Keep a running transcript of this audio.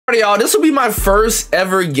Alright, y'all, this will be my first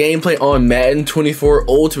ever gameplay on Madden 24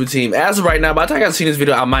 Ultimate Team. As of right now, by the time I've seen this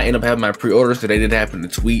video, I might end up having my pre-orders. So they did happen to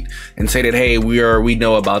tweet and say that, hey, we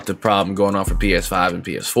know about the problem going on for PS5 and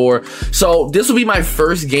PS4. So this will be my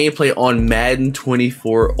first gameplay on Madden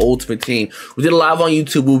 24 Ultimate Team. We did a live on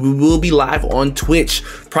YouTube. We will be live on Twitch.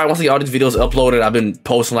 Probably once I get all these videos uploaded, I've been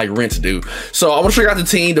posting like rent to do. So I'm gonna show you guys the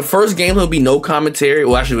team. The first gameplay will be no commentary.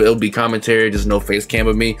 Well, actually, it'll be commentary, just no face cam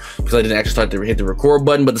of me because I didn't actually start to hit the record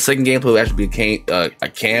button. But the second gameplay will actually be a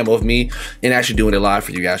cam of me and actually doing it live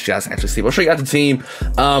for you guys. You guys can actually see. But I'll show you guys the team.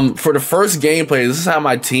 For the first gameplay, this is how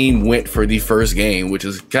my team went for the first game, which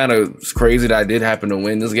is kind of crazy that I did happen to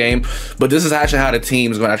win this game. But this is actually how the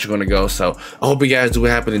team is actually going to go. So I hope you guys do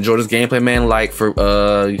happen to enjoy this gameplay, man. Like for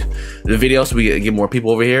the video, so we get more people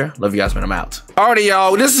over here. Love you guys, man. I'm out. Alrighty,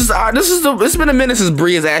 y'all. It's been a minute since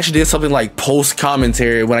Breeze actually did something like post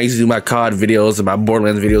commentary when I used to do my COD videos and my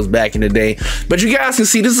Borderlands videos back in the day. But you guys can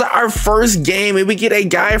see this is our first game, and we get a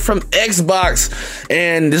guy from Xbox,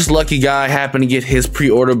 and this lucky guy happened to get his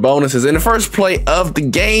pre-order bonuses in the first play of the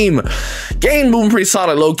game. Game moving pretty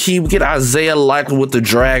solid, low key. We get Isaiah Likely with the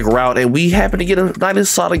drag route, and we happen to get a nice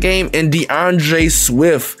solid game in DeAndre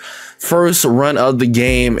Swift. First run of the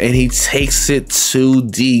game, and he takes it to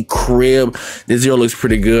the crib. The zero looks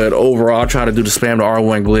pretty good overall. I try to do the spam the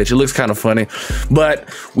R1 glitch. It looks kind of funny, but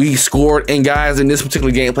we scored. And guys, in this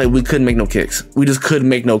particular gameplay, we couldn't make no kicks. We just couldn't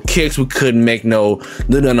make no kicks. We couldn't make no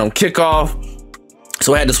kickoff.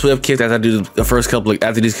 So I had to swift kick as I do the first couple of,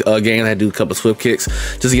 after these games, I had to do a couple of swift kicks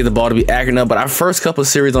just to get the ball to be accurate enough. But our first couple of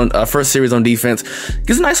series on defense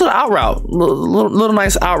gets a nice little out route, little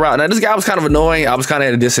nice out route. Now this guy was kind of annoying. I was kind of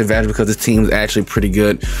at a disadvantage because this team's actually pretty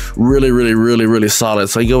good, really solid.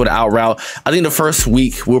 So you go with the out route. I think the first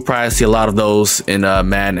week we'll probably see a lot of those in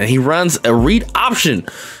Madden. And he runs a read option.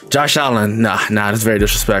 Josh Allen, nah, that's very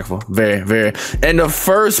disrespectful. Very. And the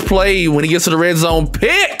first play when he gets to the red zone,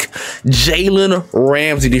 pick Jalen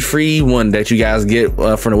Ramsey, the free one that you guys get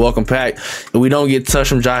from the welcome pack. And we don't get touched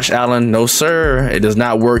from Josh Allen. No, sir. It does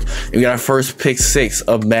not work. And we got our first pick 6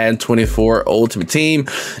 of Madden 24 Ultimate Team.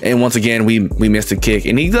 And once again, we missed the kick.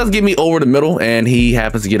 And he does get me over the middle, and he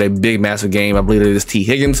happens to get a big, massive game. I believe it is T.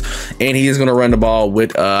 Higgins. And he is going to run the ball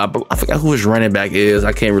with, I forgot who his running back is.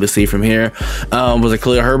 I can't really see from here. Was it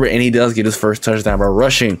Khalil Herbert? And he does get his first touchdown by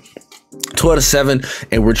rushing 12-7,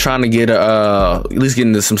 and we're trying to get at least get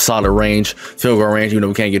into some solid range, field goal range. You know,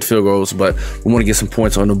 we can't get field goals, but we want to get some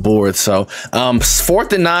points on the board. So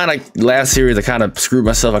 4th and 9, like last series, I kind of screwed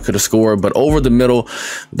myself. I could have scored, but over the middle,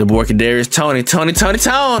 the boy Kadarius Tony.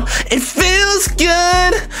 It feels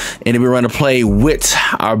good, and then we run a play with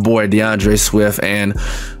our boy DeAndre Swift and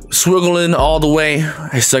swiggling all the way.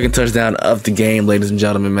 His second touchdown of the game, ladies and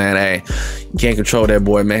gentlemen, man. Hey, you can't control that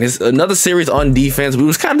boy, man. It's another series on defense.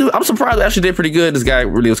 I'm surprised we actually did pretty good. This guy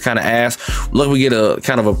really was kind of ass. Look, we get a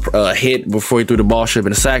kind of a hit before he threw the ball, should have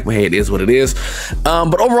been a sack, but hey, it is what it is.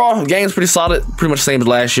 But overall, the game's pretty solid, pretty much the same as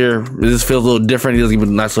last year. This feels a little different. He does give a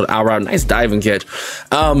nice little out route, nice diving catch.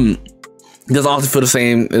 It doesn't also feel the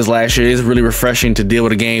same as last year. It's really refreshing to deal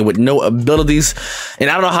with a game with no abilities. And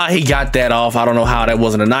I don't know how he got that off. I don't know how that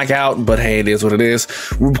wasn't a knockout, but hey, it is what it is.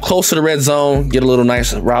 We're close to the red zone. Get a little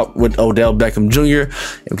nice route with Odell Beckham Jr.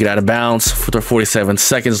 and get out of bounds with 47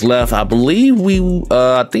 seconds left. I believe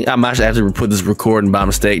I think I might actually put this recording by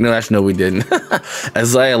mistake. No, actually, no, we didn't.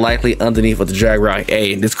 Isaiah Likely underneath with the drag route.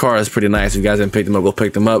 Hey, this car is pretty nice. If you guys haven't picked them up, go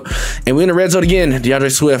pick them up. And we're in the red zone again.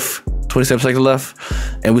 DeAndre Swift. 27 seconds left,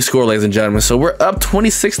 and we score, ladies and gentlemen. So we're up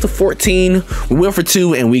 26-14. We went for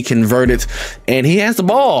 2, and we converted. And he has the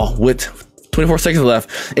ball with 24 seconds left.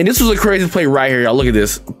 And this was a crazy play right here, y'all. Look at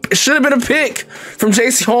this. It should have been a pick from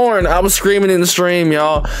JC Horn. I was screaming in the stream,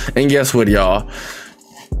 y'all. And guess what, y'all?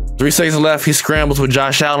 3 seconds left. He scrambles with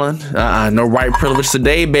Josh Allen. No right privilege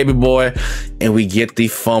today, baby boy. And we get the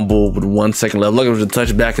fumble with 1 second left. Look, it was a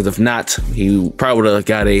touchback, because if not, he probably would have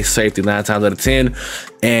got a safety 9 times out of 10.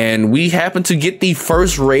 And we happen to get the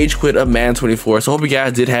first rage quit of Madden 24. So I hope you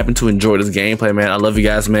guys did happen to enjoy this gameplay, man. I love you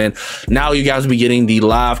guys, man. Now you guys will be getting the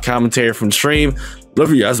live commentary from the stream.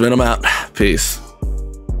 Love you guys, man. I'm out. Peace.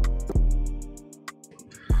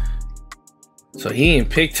 So he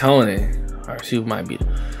ain't picked Tony. All right, see who might be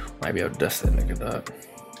able to dust that nigga, dog.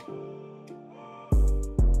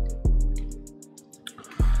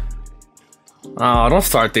 Oh, don't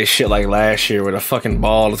start this shit like last year where the fucking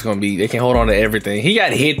ball is gonna be, they can hold on to everything. He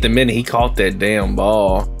got hit the minute he caught that damn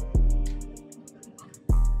ball.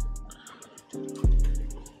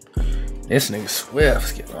 This nigga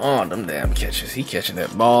Swift's getting on them damn catches. He catching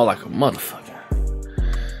that ball like a motherfucker.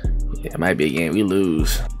 Yeah, it might be a game we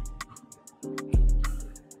lose.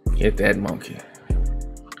 Get that monkey.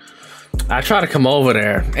 I try to come over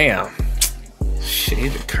there. Damn.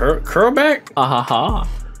 Shit, curl back? Ha ha.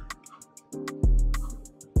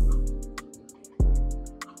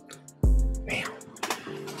 Damn.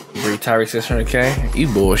 Retire 600K? You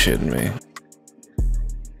bullshitting me.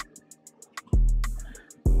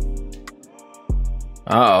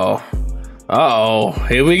 Uh-oh. Uh-oh.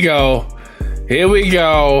 Here we go. Here we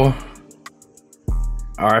go.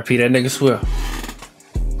 RIP that nigga Swift.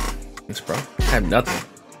 Thanks, bro. I have nothing.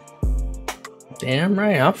 Damn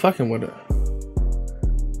right, I'm fucking with it.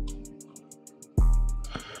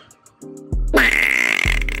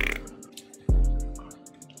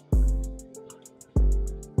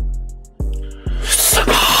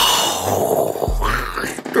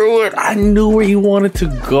 Threw it. I knew where he wanted to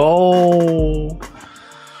go.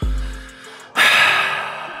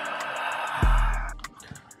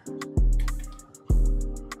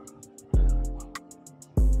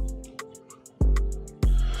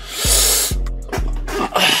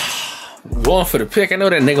 Going for the pick. I know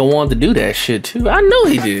that nigga wanted to do that shit too. I know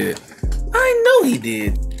he did. I know he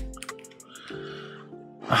did.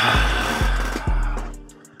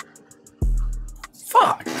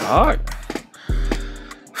 Fuck, dog.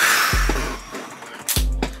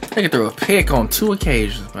 Nigga threw a pick on 2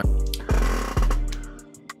 occasions, man.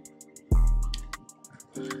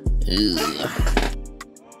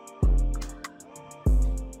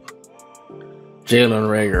 Jalen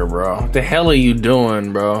Reagor, bro. What the hell are you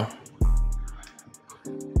doing, bro?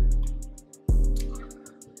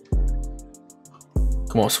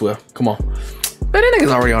 Come on, Swift. Come on. Man, that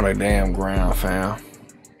nigga's already on the damn ground, fam.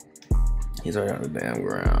 He's already on the damn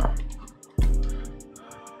ground.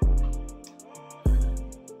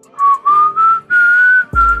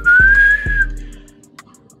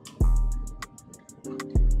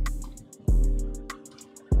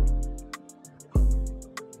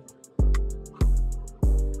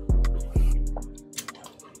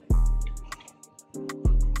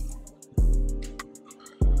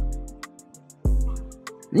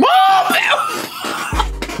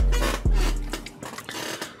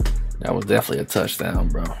 That was definitely a touchdown,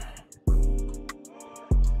 bro.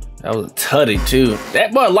 That was a tutty too.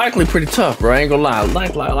 That boy likely pretty tough, bro. I ain't gonna lie.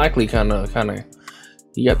 Likely kind of.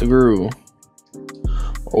 He got the groove.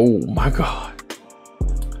 Oh my god.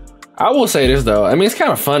 I will say this though. I mean, it's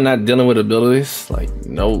kind of fun not dealing with abilities.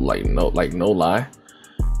 No lie.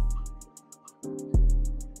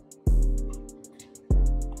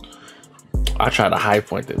 I try to high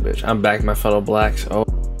point that bitch. I'm back, my fellow blacks. Oh.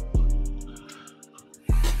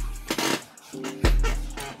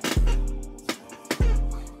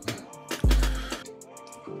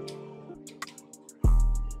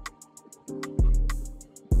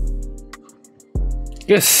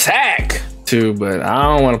 Good sack too, but I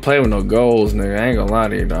don't want to play with no goals, nigga. I ain't gonna lie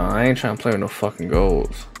to you, dog. I ain't trying to play with no fucking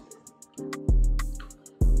goals.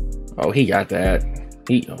 Oh, he got that.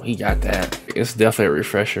 He got that. It's definitely a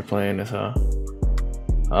refresher playing this, huh?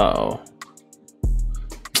 Uh-oh.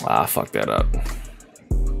 Ah, I fucked that up.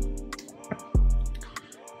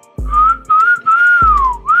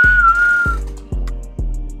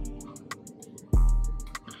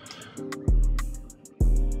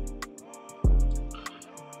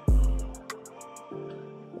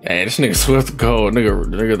 Hey, this nigga Swift gold.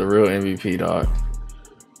 Nigga the real MVP, dog.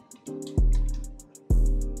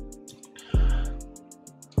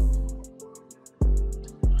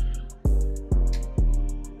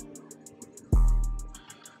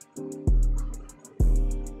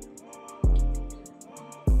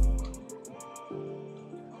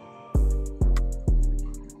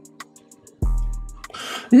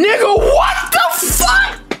 Nigga, what the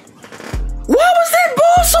fuck? Why was that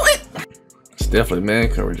ball so... It's definitely man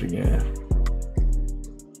coverage again.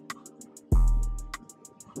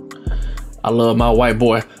 I love my white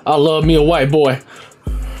boy. I love me a white boy.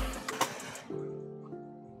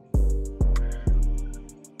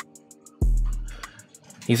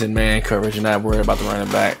 He's in man coverage and not worried about the running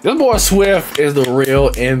back. This boy Swift is the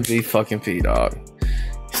real MVP, dog.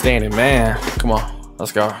 Standing man. Come on,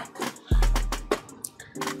 let's go.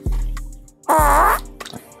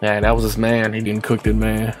 Yeah, that was his man. He didn't cook it,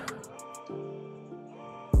 man.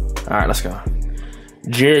 All right, let's go.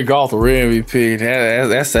 Jared Goff, the real MVP.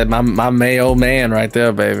 That's that my Mayo man right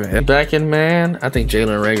there, baby. Back in man, I think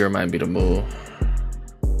Jalen Reagor might be the move.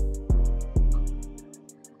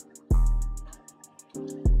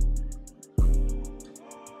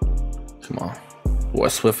 Come on, boy,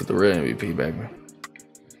 Swift with the real MVP, baby.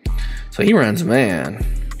 So he runs man.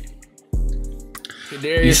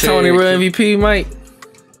 You Tony real MVP, Mike?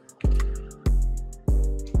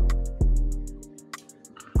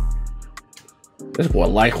 This boy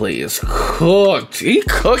likely is cooked. He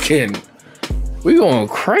cooking. We going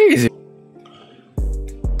crazy.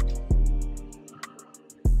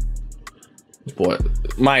 Boy,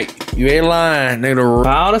 Mike, you ain't lying, nigga.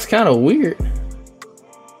 Wow, that's kind of weird.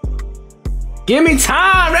 Give me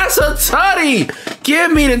time. That's a tutty.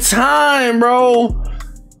 Give me the time, bro.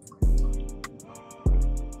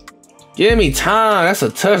 Give me time. That's a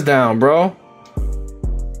touchdown, bro.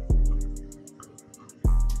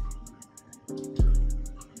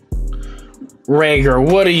 Rager,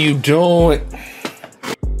 what are you doing?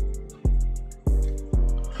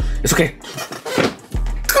 It's okay.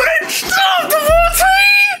 Good stuff,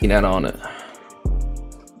 Devontae. You're not on it.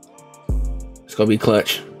 It's gonna be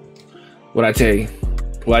clutch. What I tell you?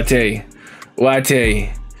 What I tell you? What I tell you?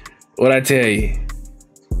 What I tell you?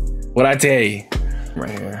 What I tell you?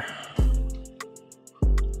 Right here.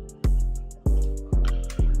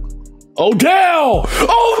 Odell!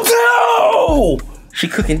 Odell! She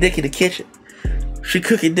cooking dick in the kitchen. She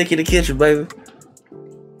cooking dick in the kitchen, baby.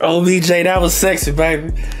 Oh, BJ, that was sexy,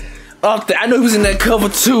 baby. Up there, I knew he was in that cover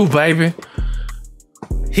too, baby.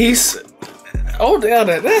 He's Odell.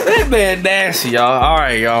 That man nasty, y'all. All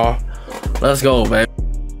right, y'all. Let's go, baby.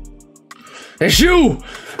 That's you.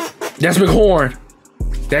 That's McHorn.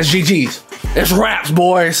 That's GG's. That's Raps,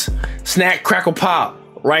 boys. Snack, crackle, pop,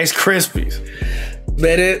 Rice Krispies.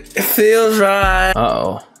 Bet it feels right.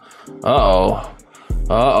 Uh-oh. Uh-oh.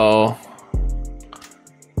 Uh-oh.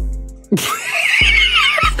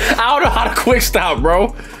 I don't know how to quick stop,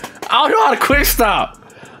 bro. I don't know how to quick stop.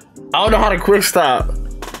 I don't know how to quick stop.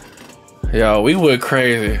 Yo, we went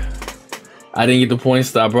crazy. I didn't get the point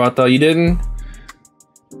stop, bro. I thought you didn't.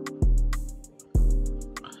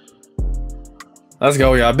 Let's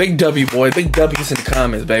go, y'all. Big W, boy. Big W's in the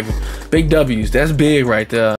comments, baby. Big W's. That's big right there.